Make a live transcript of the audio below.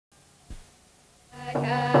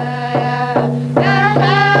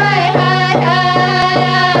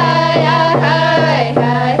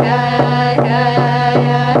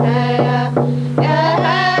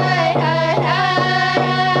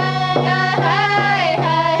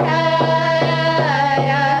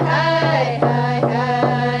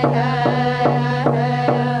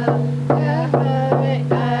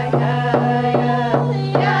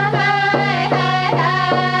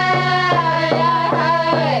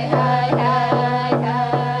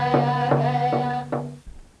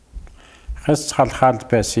Хас халхалт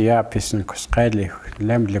бэсия писэн кусгайлих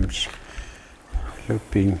лэмлэмж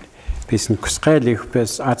лупин писэн кусгайлих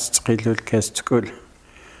бэс аццгилул кэсткул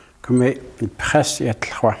куме пхас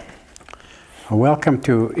ятлхва. Welcome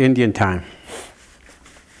to Indian time.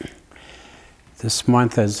 This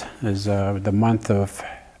month is the month of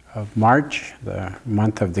March, the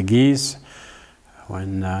month of the geese,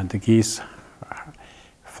 when the geese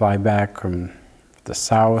fly back from the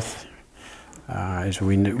south. As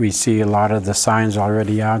we see a lot of the signs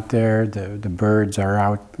already out there, the birds are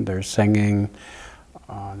out, they're singing.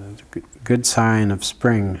 There's a good sign of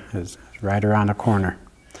spring is right around the corner.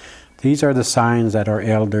 These are the signs that our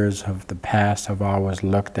elders of the past have always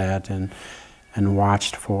looked at and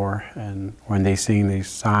watched for. And when they see these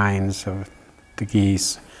signs of the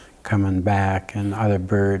geese coming back and other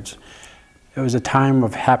birds, it was a time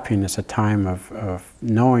of happiness, a time of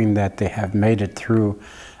knowing that they have made it through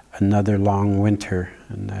another long winter,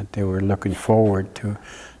 and that they were looking forward to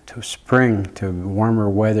spring, to warmer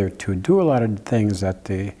weather, to do a lot of things that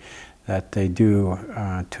they do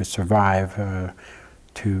to survive,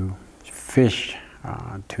 to fish,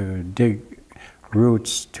 to dig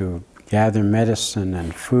roots, to gather medicine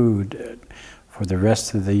and food for the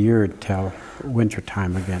rest of the year until winter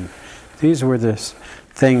time again. These were the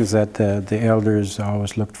things that the elders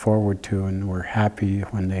always looked forward to and were happy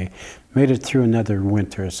when they made it through another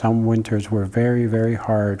winter. Some winters were very, very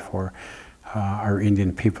hard for our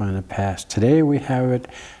Indian people in the past. Today we have it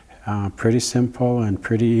pretty simple and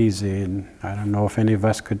pretty easy, and I don't know if any of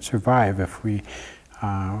us could survive if we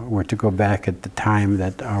were to go back at the time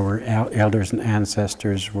that our elders and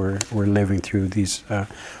ancestors were living through these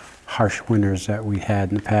harsh winters that we had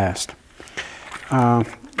in the past.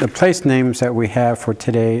 The place names that we have for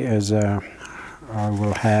today is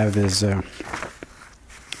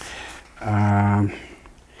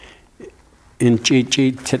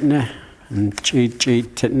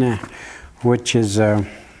Titna, which is a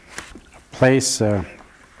place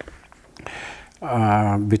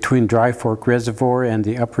between Dry Fork Reservoir and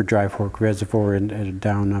the Upper Dry Fork Reservoir and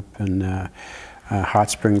down up in Hot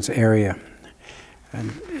Springs area. And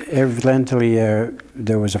evidently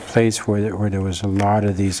there was a place where there was a lot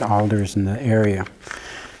of these alders in the area.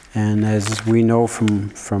 And as we know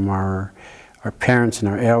from our parents and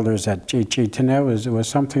our elders, that Titna was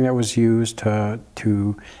something that was used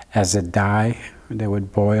as a dye. They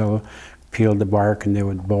would peel the bark and they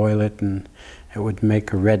would boil it, and it would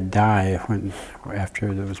make a red dye. After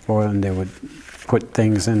it was boiling, they would put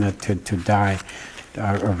things in it to dye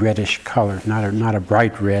a reddish color, not a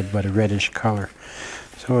bright red, but a reddish color.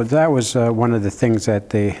 So that was one of the things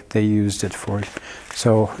that they used it for.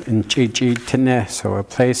 So in Titna, so a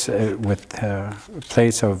place a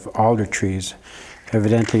place of alder trees.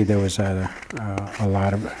 Evidently there was a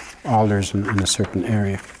lot of alders in a certain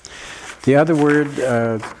area. The other word,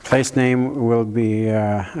 place name, will be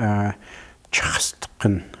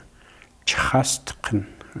Chastqan. Chastqan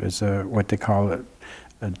is what they call a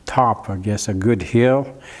top, I guess, a good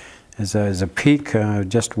hill. Is a peak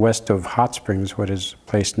just west of Hot Springs, what is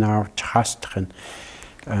placed now, Chastqan.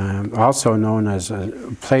 Also known as a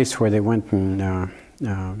place where they went and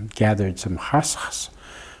gathered some khaskhas.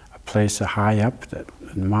 A place high up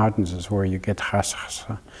in the mountains is where you get khaskhas.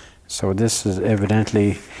 So this is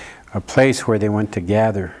evidently a place where they went to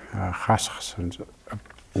gather khaskhas.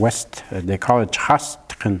 West, they call it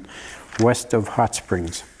Chastqan, west of Hot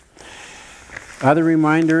Springs. Other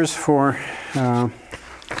reminders for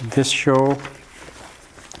this show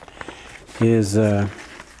is the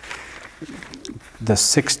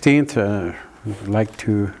 16th. I'd like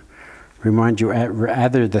to remind you,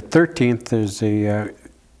 rather the 13th, there's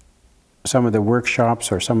some of the workshops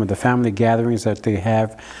or some of the family gatherings that they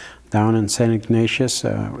have down in St. Ignatius.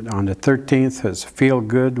 On the 13th is Feel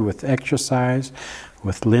Good with Exercise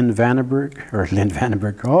with Lynn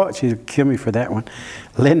Vandenberg, oh, she'd kill me for that one,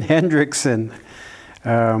 Lynn Hendrickson.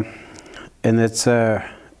 And it's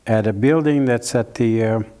at a building that's at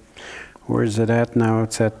the, where is it at now?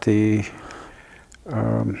 It's at the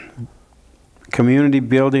community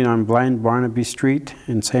building on Blind Barnaby Street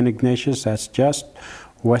in St. Ignatius. That's just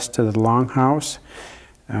west of the Longhouse.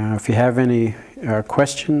 If you have any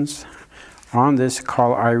questions on this,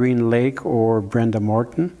 call Irene Lake or Brenda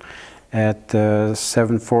Morton at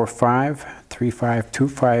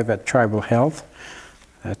 745-3525 at Tribal Health.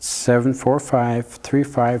 That's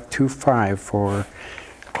 745-3525 for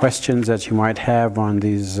questions that you might have on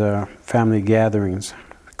these family gatherings.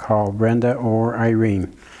 Call Brenda or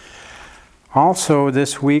Irene. Also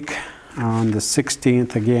this week on the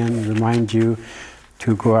 16th, again, remind you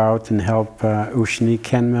to go out and help Ushni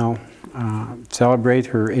Kenmel celebrate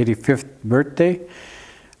her 85th birthday.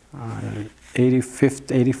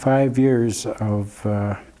 85 years of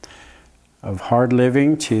hard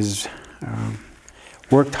living. She's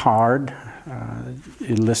worked hard.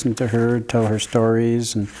 You listen to her, tell her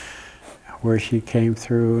stories and where she came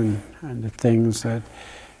through and the things that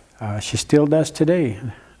she still does today.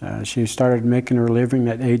 She started making her living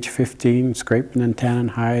at age 15, scraping and tanning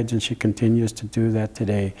hides, and she continues to do that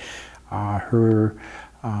today. Her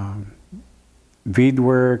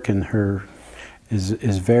beadwork and her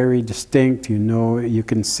is very distinct. You know, you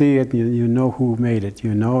can see it. You know who made it.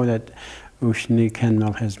 You know that Ushni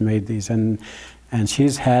Kenmel has made these, and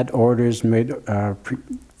she's had orders made,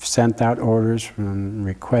 sent out orders from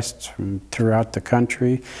requests from throughout the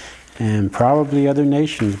country, and probably other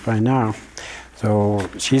nations by now. So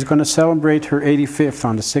she's going to celebrate her 85th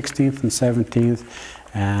on the 16th and 17th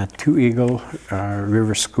at Two Eagle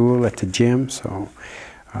River School at the gym. So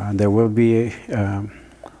there will be a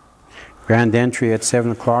grand entry at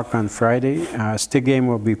 7 o'clock on Friday. Stick game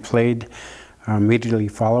will be played immediately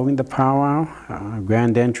following the powwow.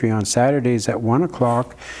 Grand entry on Saturdays at 1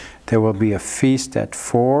 o'clock. There will be a feast at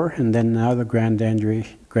 4, and then another grand entry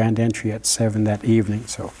at 7 that evening.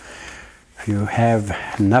 So if you have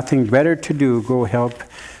nothing better to do, go help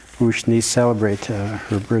Ushni celebrate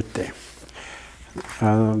her birthday.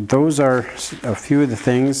 Those are a few of the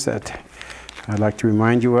things that I'd like to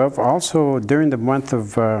remind you of. Also, during the month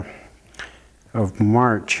of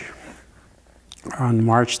March, on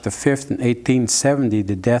March the 5th in 1870,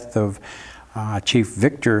 the death of Chief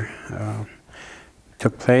Victor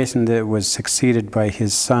took place, and it was succeeded by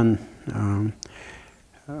his son,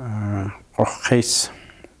 Orchis.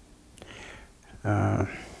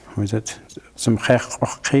 Was it Simchech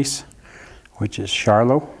Orchis, which is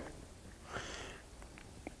Charlo.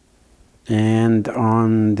 And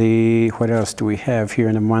on the, what else do we have here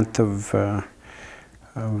in the month of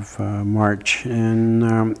March? In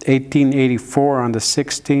 1884, on the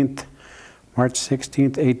 16th, March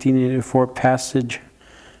 16th, 1884, passage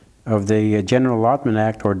of the General Allotment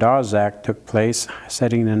Act, or Dawes Act, took place,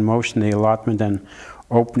 setting in motion the allotment and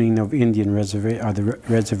opening of Indian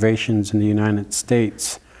reservations in the United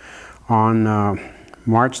States. On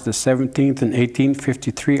March the 17th in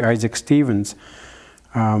 1853, Isaac Stevens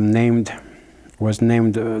was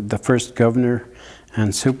named the first governor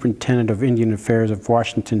and superintendent of Indian Affairs of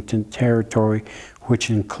Washington Territory, which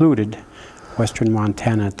included western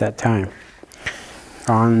Montana at that time.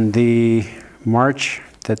 On the March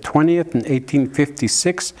the 20th in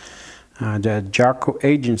 1856, the Jocko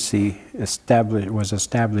Agency was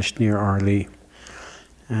established near Arlee.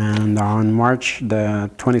 And on March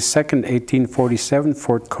the 22nd, 1847,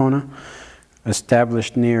 Fort Kona,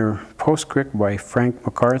 established near Post Creek by Frank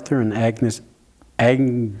MacArthur and Angus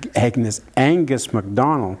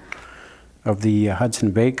MacDonald of the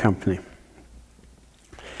Hudson Bay Company.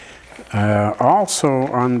 Also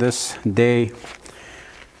on this day,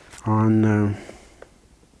 on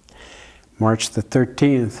March the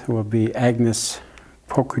 13th, will be Agnes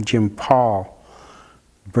Poker Jim Paul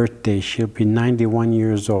birthday. She'll be 91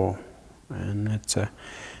 years old, and it's a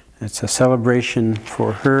celebration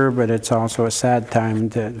for her, but it's also a sad time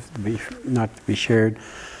not to be shared.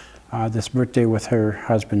 This birthday with her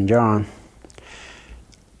husband John.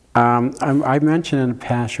 I mentioned in the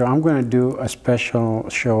past show I'm going to do a special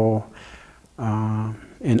show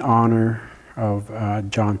in honor of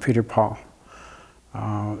John Peter Paul.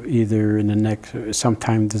 Either in the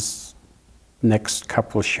sometime this next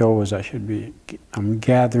couple of shows, I'm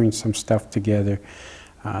gathering some stuff together,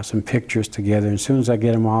 some pictures together. And as soon as I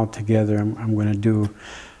get them all together, I'm going to do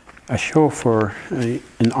a show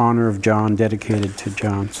in honor of John, dedicated to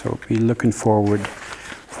John. So be looking forward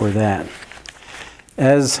for that.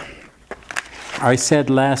 As I said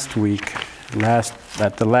last week,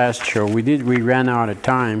 at the last show, we ran out of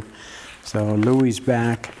time. So Louie's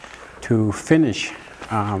back to finish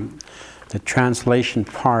the translation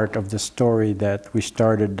part of the story that we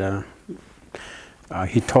started.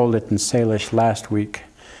 He told it in Salish last week.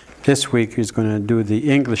 This week he's going to do the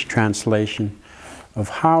English translation of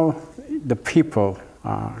how the people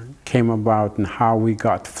came about and how we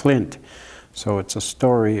got Flint. So it's a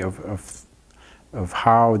story of of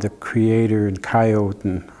how the Creator and Coyote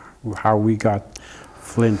and how we got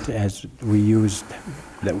flint as we used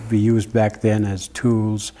back then as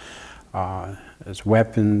tools, as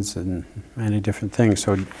weapons, and many different things.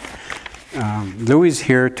 So Louie's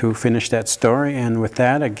here to finish that story, and with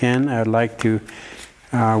that, again, I'd like to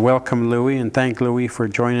welcome Louie and thank Louie for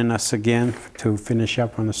joining us again to finish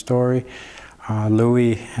up on the story.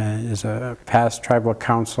 Louie is a past tribal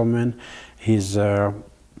councilman. He's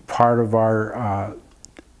part of our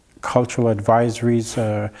cultural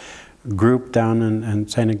advisories group down in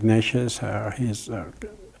St. Ignatius. He's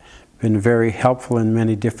been very helpful in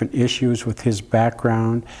many different issues with his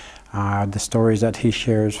background, the stories that he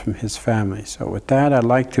shares from his family. So with that, I'd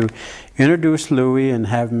like to introduce Louie and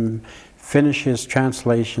have him finish his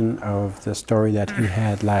translation of the story that he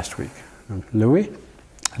had last week. Louie?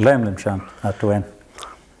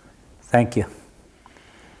 Thank you.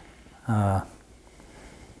 To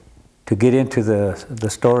get into the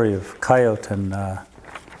story of Coyote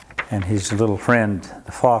and his little friend,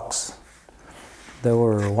 the fox, they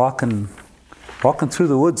were walking through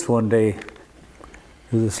the woods one day,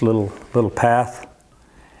 through this little path,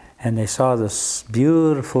 and they saw this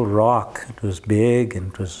beautiful rock. It was big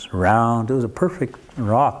and it was round. It was a perfect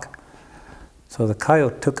rock. So the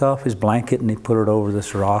coyote took off his blanket and he put it over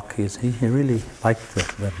this rock. He really liked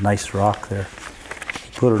the nice rock there.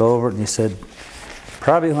 He put it over it and he said,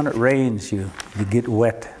 probably when it rains you get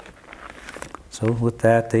wet. So with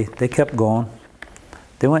that, they kept going.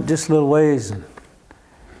 They went just a little ways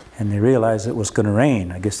and they realized it was going to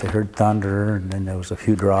rain. I guess they heard thunder and then there was a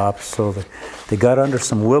few drops. So they got under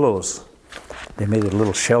some willows. They made a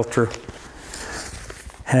little shelter.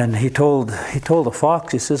 And he told the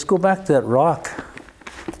fox, he says, go back to that rock.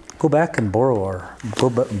 Go back and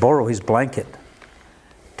borrow his blanket.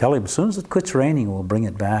 Tell him as soon as it quits raining, we'll bring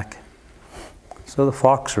it back. So the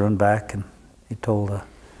fox ran back and he told the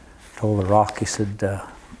rock, he said,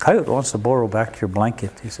 Coyote wants to borrow back your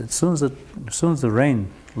blanket. He said, as soon as the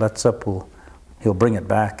rain lets up, he'll bring it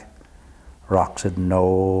back. Rock said,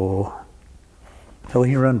 no. So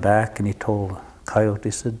he ran back and he told Coyote,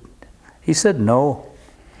 he said no.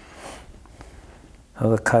 So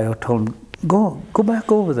the coyote told him, go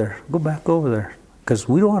back over there, because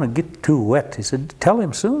we don't want to get too wet. He said, tell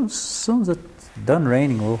him soon as it's done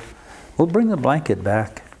raining, we'll bring the blanket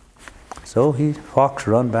back. So fox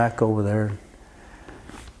run back over there and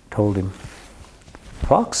told him.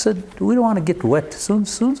 Fox said, we don't want to get wet. As soon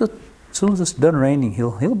as it's done raining,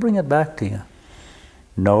 he'll bring it back to you.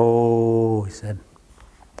 No, he said.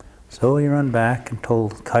 So he ran back and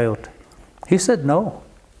told Coyote. He said no.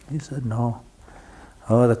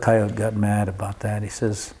 Oh, the coyote got mad about that. He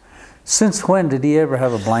says, since when did he ever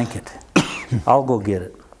have a blanket? I'll go get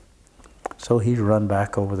it. So he run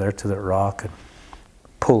back over there to the rock and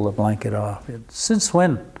pull the blanket off. Since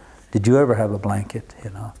when did you ever have a blanket, you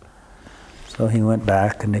know? So he went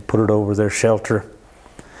back and they put it over their shelter.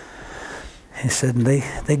 He said, and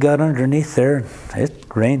they got underneath there. It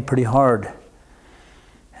rained pretty hard.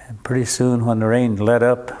 And pretty soon when the rain let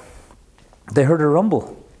up, they heard a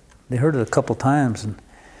rumble. They heard it a couple times, and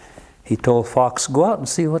he told Fox, go out and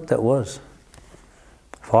see what that was.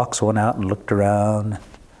 Fox went out and looked around.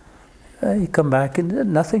 He come back and did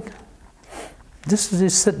nothing. Just as he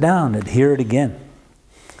sit down, he'd hear it again,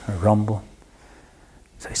 a rumble.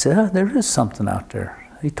 So he said, there is something out there.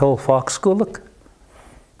 He told Fox, go look.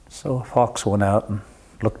 So Fox went out and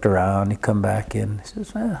looked around. He come back in. He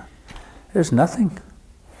says, there's nothing.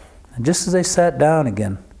 And just as they sat down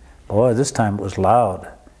again, boy, this time it was loud.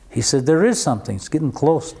 He said, there is something. It's getting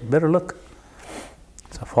close. Better look.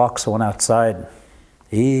 So Fox went outside.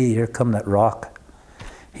 Here come that rock.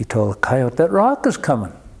 He told the coyote, that rock is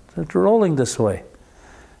coming. It's rolling this way.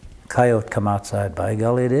 Coyote come outside. By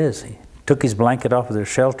golly, it is. He took his blanket off of their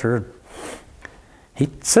shelter. He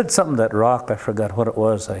said something to that rock. I forgot what it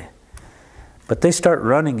was. But they start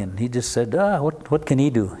running, and he just said, what can he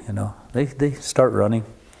do? You know, they start running.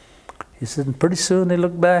 He said, and pretty soon they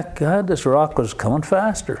looked back, God, this rock was coming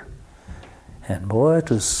faster. And boy,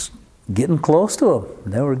 it was getting close to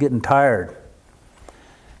them. They were getting tired.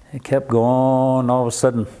 They kept going, all of a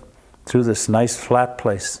sudden, through this nice flat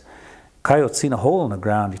place. Coyote seen a hole in the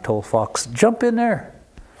ground. He told Fox, jump in there.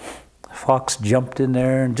 Fox jumped in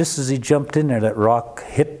there, and just as he jumped in there, that rock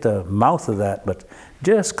hit the mouth of that, but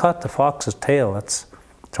just caught the fox's tail. That's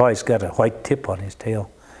why he's got a white tip on his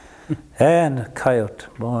tail. And the coyote,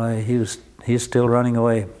 boy, he was still running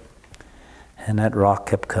away. And that rock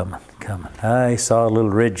kept coming. He saw a little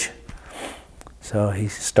ridge. So he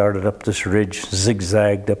started up this ridge,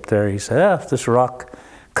 zigzagged up there. He said, if this rock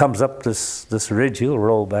comes up this ridge, he'll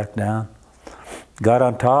roll back down. got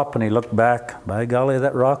on top and he looked back. By golly,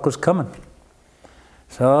 that rock was coming.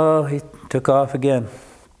 So he took off again.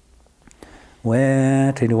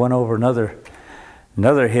 Went and he went over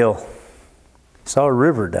another hill. Saw a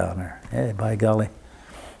river down there. Hey, by golly,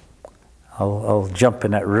 I'll jump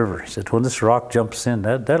in that river. He said, when this rock jumps in,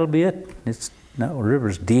 that'll be it. The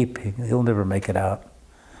river's deep. He'll never make it out.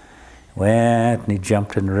 Went and he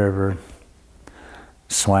jumped in the river,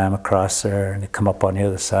 swam across there, and he come up on the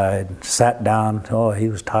other side, and sat down. Oh, he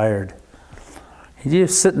was tired. He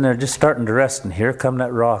was sitting there just starting to rest, and here come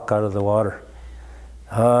that rock out of the water.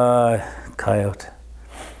 Coyote.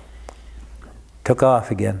 Took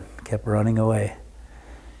off again, kept running away.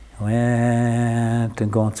 Went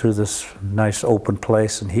and going through this nice open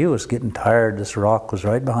place, and he was getting tired. This rock was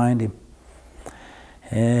right behind him.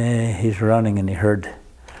 And he's running, and he heard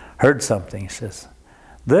something. He says,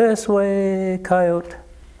 "This way, Coyote."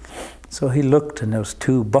 So he looked, and there was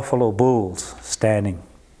 2 buffalo bulls standing.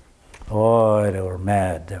 Boy, they were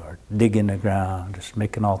mad. They were digging the ground, just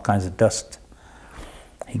making all kinds of dust.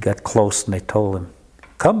 He got close, and they told him,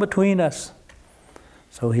 "Come between us."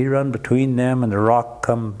 So he run between them, and the rock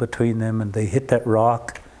come between them, and they hit that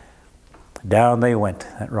rock. Down they went.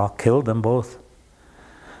 That rock killed them both.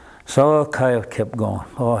 So Coyote kept going.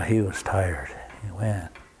 Oh, he was tired. He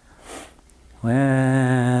went,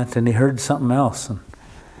 and he heard something else, and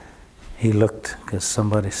he looked, because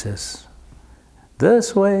somebody says,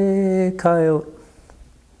 "This way, Coyote."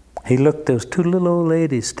 He looked, there was 2 little old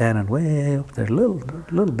ladies standing way up there,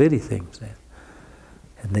 little bitty things.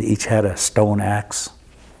 And they each had a stone axe.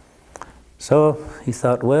 So he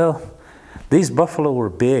thought, well, these buffalo were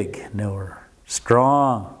big, and they were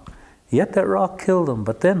strong. Yet that rock killed them,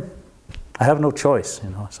 but then I have no choice, you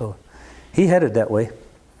know. So he headed that way.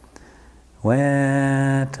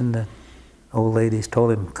 Went, and the old ladies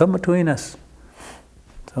told him, "Come between us."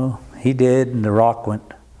 So he did, and the rock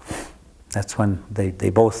went. That's when they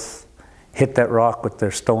both hit that rock with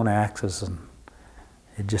their stone axes, and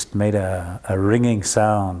it just made a ringing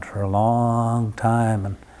sound for a long time.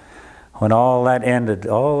 And when all that ended,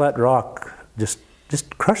 all that rock just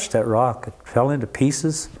crushed that rock. It fell into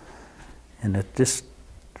pieces, and it just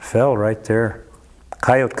fell right there.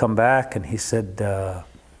 Coyote come back, and he said,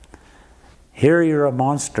 "Here you're a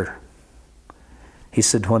monster." He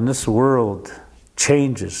said, "When this world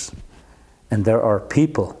changes and there are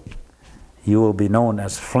people, you will be known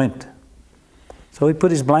as Flint." So he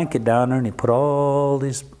put his blanket down there, and he put all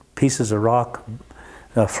these pieces of rock,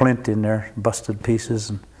 flint in there, busted pieces,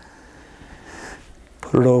 and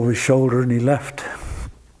put it over his shoulder, and he left.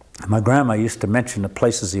 My grandma used to mention the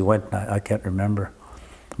places he went, and I can't remember.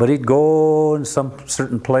 But he'd go in some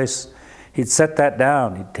certain place, he'd set that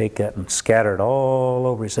down, he'd take that and scatter it all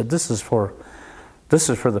over. He said, this is for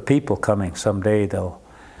the people coming. Someday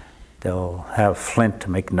they'll have flint to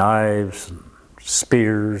make knives and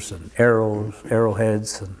spears and arrows,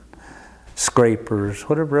 arrowheads and scrapers,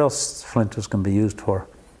 whatever else flint was going to be used for.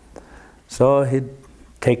 So he'd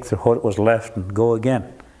take what was left and go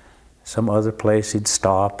again. Some other place he'd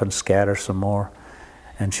stop and scatter some more.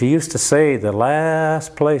 And she used to say the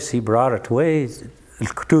last place he brought it way in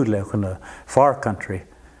the far country,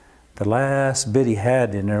 the last bit he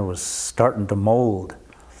had in there was starting to mold.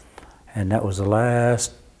 And that was the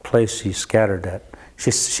last place he scattered that.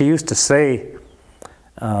 She used to say,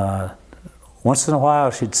 once in a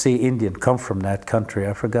while she'd see Indian come from that country.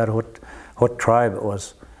 I forgot what tribe it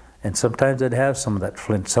was. And sometimes they'd have some of that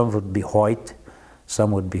flint. Some would be white,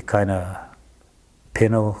 some would be kind of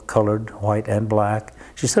pinot colored, white and black.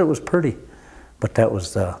 She said it was pretty, but that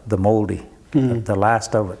was the moldy, the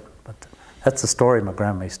last of it. But that's the story my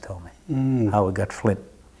grandma used to tell me, how we got flint.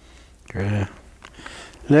 Good.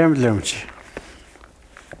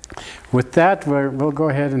 With that, we'll go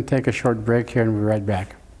ahead and take a short break here, and we'll be right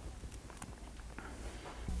back.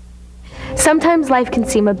 Sometimes life can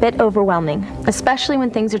seem a bit overwhelming, especially when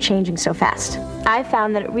things are changing so fast. I've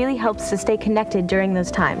found that it really helps to stay connected during those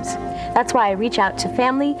times. That's why I reach out to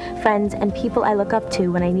family, friends, and people I look up to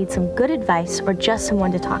when I need some good advice or just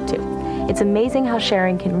someone to talk to. It's amazing how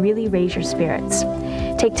sharing can really raise your spirits.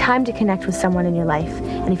 Take time to connect with someone in your life,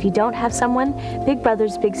 and if you don't have someone, Big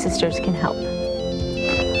Brothers Big Sisters can help.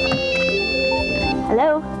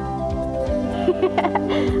 Hello? I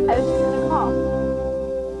was just gonna call.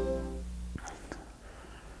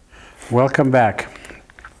 Welcome back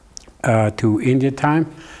to India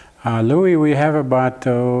time. Louie, we have about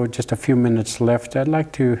just a few minutes left. I'd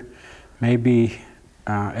like to maybe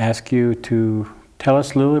ask you to tell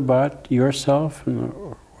us a little about yourself, and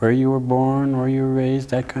where you were born, where you were raised,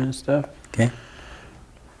 that kind of stuff. Okay.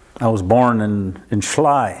 I was born in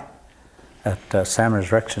Schley at Sam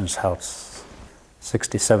Resurrection's house.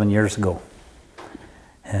 67 years ago.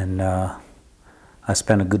 And I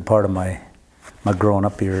spent a good part of my growing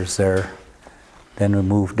up years there. Then we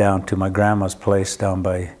moved down to my grandma's place down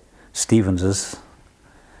by Stevens's.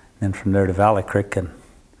 Then from there to Valley Creek, and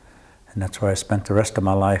that's where I spent the rest of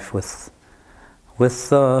my life with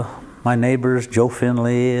my neighbors, Joe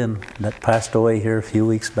Finley, and that passed away here a few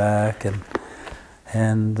weeks back,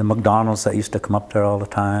 and the McDonald's that used to come up there all the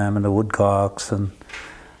time, and the Woodcocks, and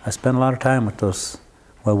I spent a lot of time with those.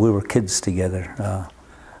 Well, we were kids together,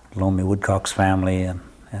 Loamy Woodcock's family, and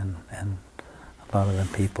a lot of them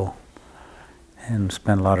people, and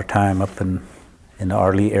spent a lot of time up in the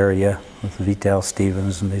Arley area with Vital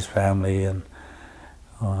Stevens and his family, and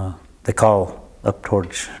they call up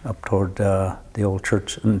toward the old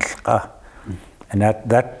church, and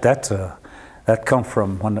that come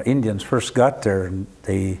from when the Indians first got there, and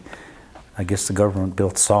I guess the government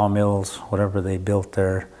built sawmills, whatever they built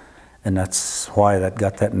there, and that's why that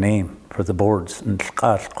got that name for the boards,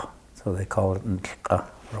 so they call it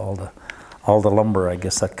for all the lumber, I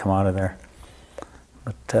guess, that come out of there.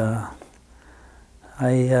 But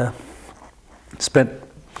I spent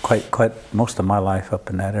quite most of my life up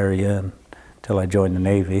in that area until I joined the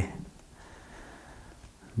Navy.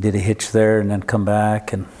 Did a hitch there and then come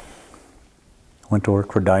back and went to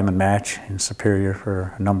work for Diamond Match in Superior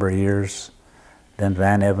for a number of years. Then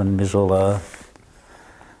Van Evan, Missoula.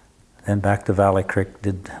 Then back to Valley Creek,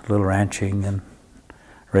 did a little ranching and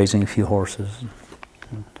raising a few horses.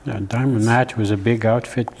 Yeah, Diamond Match was a big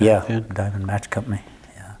outfit back then. Diamond Match Company.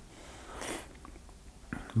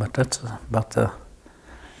 But that's about the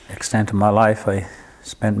extent of my life. I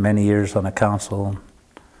spent many years on the council and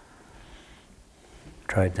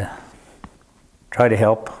tried to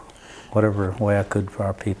help whatever way I could for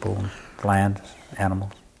our people, land,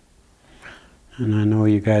 animals. And I know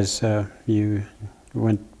you guys, you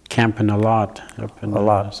went camping a lot up in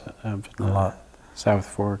South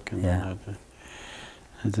Fork. And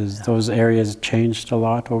Has those areas changed a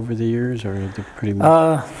lot over the years, or is it pretty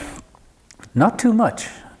much? Not too much.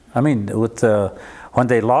 I mean, with when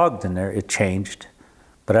they logged in there, it changed.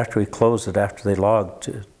 But after we closed it, after they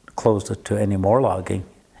closed it to any more logging,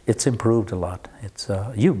 it's improved a lot. It's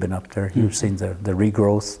you've been up there, you've seen the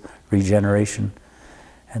regrowth, regeneration,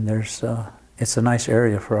 and it's a nice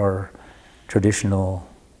area for our traditional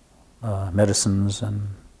medicines and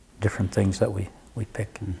different things that we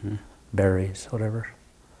pick, berries, whatever.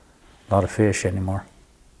 A lot of fish anymore.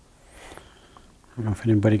 I don't know if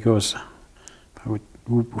anybody goes,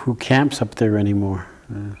 who camps up there anymore.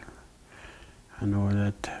 I know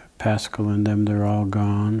that Pascal and them, they're all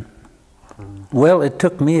gone. Well, it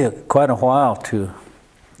took me quite a while to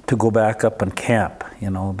go back up and camp,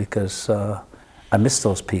 because I miss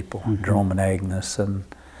those people, Jerome and Agnes, and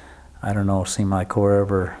I don't know, it seemed like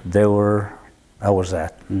wherever they were, I was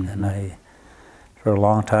at. And for a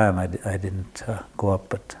long time, I didn't go up,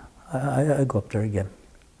 but I go up there again.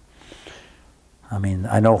 I mean,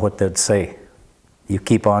 I know what they'd say. You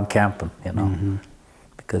keep on camping,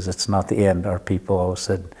 because it's not the end. Our people always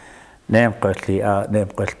said, we'll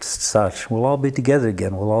all be together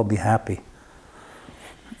again, we'll all be happy.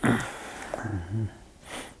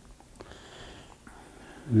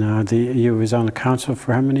 Now, you was on the council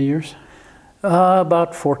for how many years?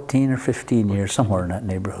 About 14 or 15 years, somewhere in that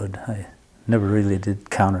neighborhood. I never really did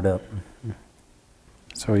count it up.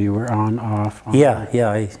 So you were on, off? On, yeah.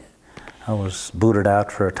 I was booted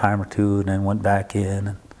out for a time or two and then went back in.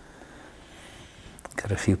 And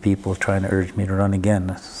got a few people trying to urge me to run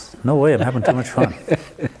again. No way, I'm having too much fun.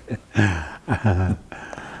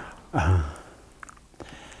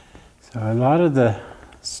 So a lot of the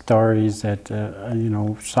stories that,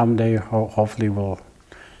 someday hopefully will,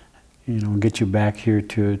 get you back here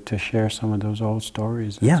to share some of those old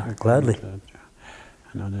stories. Yeah, gladly.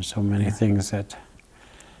 I know there's so many things that,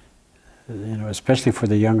 especially for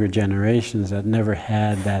the younger generations that never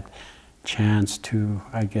had that chance to,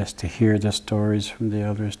 I guess, to hear the stories from the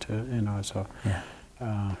elders,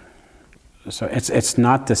 so it's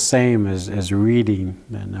not the same as reading,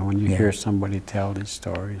 and when you hear somebody tell these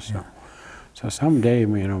stories. So someday,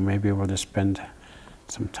 maybe we'll just spend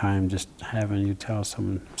some time just having you tell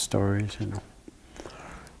some stories,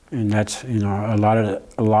 And that's a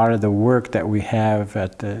lot of the work that we have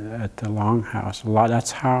at the Longhouse.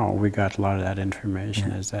 That's how we got a lot of that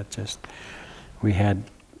information. Is that just we had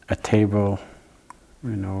a table,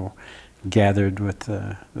 gathered with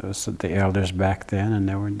the elders back then,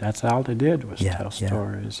 and that's all they did was tell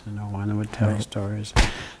stories. One would tell stories,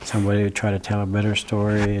 somebody would try to tell a better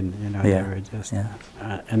story, and they were just.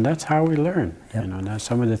 And that's how we learn. That's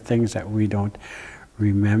some of the things that we don't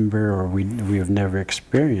remember or we have never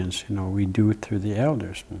experienced. You know, we do it through the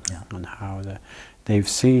elders and how they've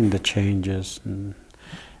seen the changes and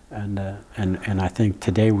I think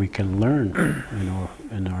today we can learn, you know,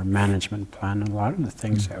 in our management plan a lot of the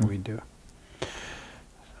things that we do.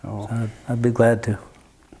 So I'd be glad to.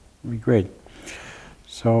 Be great.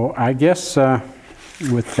 So I guess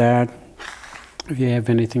with that, if you have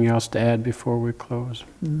anything else to add before we close?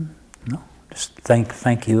 No, just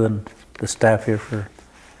thank you and the staff here for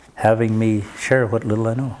having me share what little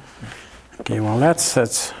I know. Okay, well that's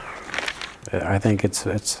I think it's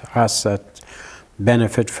us that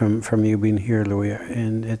benefit from you being here, Louie,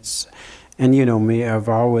 and you know me, I've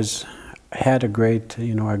always had a great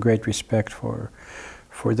respect for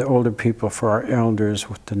the older people, for our elders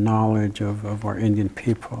with the knowledge of our Indian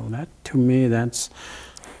people. That to me, that's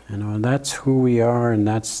who we are, and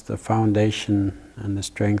that's the foundation and the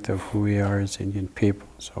strength of who we are as Indian people.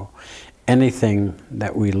 So anything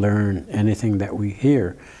that we learn, anything that we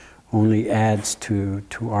hear, only adds to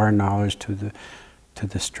our knowledge, to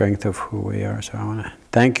the strength of who we are. So I want to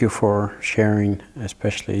thank you for sharing,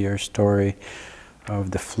 especially your story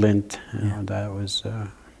of the Flint. You know, that was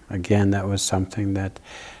again, that was something that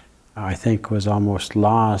I think was almost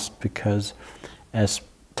lost, because as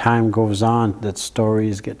time goes on, that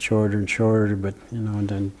stories get shorter and shorter. But you know,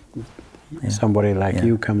 then somebody like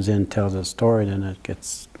you comes in, tells a story, then it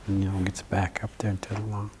gets back up there into the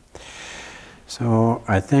long. So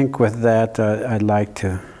I think with that, I'd like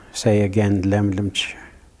to say again, Lemlemch,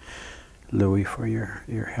 Louie, for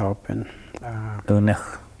your help, and I want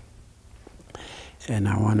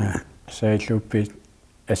to say Lupi,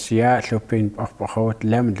 Asia Lupin Bachot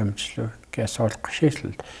Lemlemch, Kesol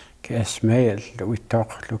Kshitl, Kesmail, we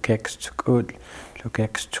talk Lukex good,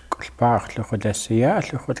 Lukex Bach, Lukodesia,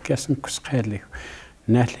 Lukot Kesem Kuskeli,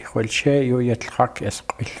 Netli Holshe, you yet hawk as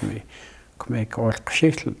Quilmi. Make all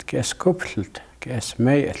Kshitl, Kes Kupselt,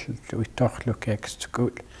 Kesmail, we talk Lukex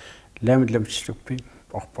good. Lemlemch Lupin,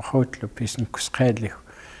 Bachot Lupis and Kuskeli,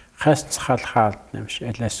 Hast Halt, Nems,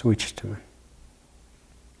 at last switch to me.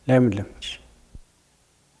 Lemlemch.